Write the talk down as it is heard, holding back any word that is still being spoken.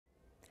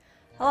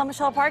Hello,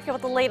 Michelle Park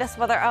with the latest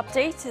weather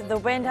update. The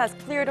wind has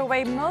cleared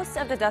away most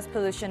of the dust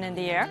pollution in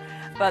the air,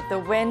 but the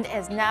wind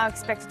is now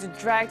expected to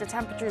drag the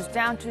temperatures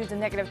down to the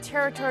negative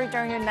territory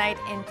during the night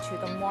into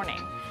the morning.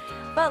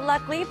 But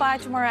luckily, by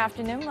tomorrow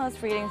afternoon,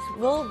 most readings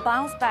will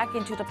bounce back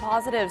into the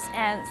positives,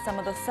 and some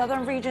of the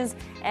southern regions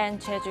and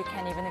Jeju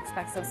can even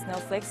expect some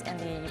snowflakes in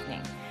the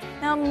evening.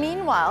 Now,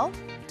 meanwhile,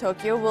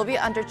 Tokyo will be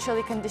under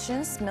chilly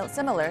conditions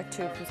similar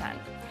to Busan.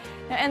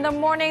 Now, in the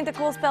morning, the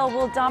cool spell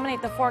will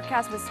dominate the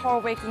forecast, with Seoul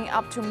waking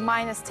up to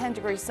minus 10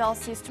 degrees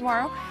Celsius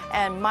tomorrow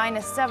and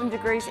minus 7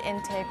 degrees in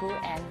Daegu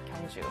and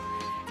Gyeongju.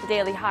 The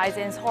daily highs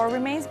in Seoul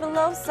remains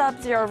below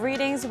sub-zero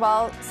readings,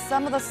 while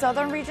some of the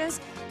southern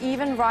regions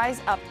even rise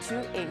up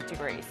to 8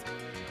 degrees.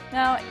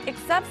 Now,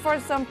 except for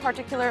some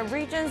particular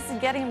regions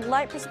getting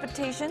light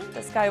precipitation,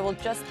 the sky will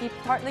just be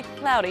partly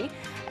cloudy,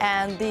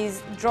 and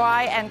these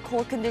dry and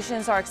cold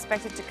conditions are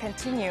expected to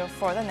continue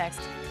for the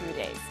next few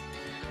days.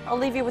 I'll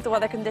leave you with the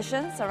weather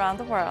conditions around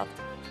the world.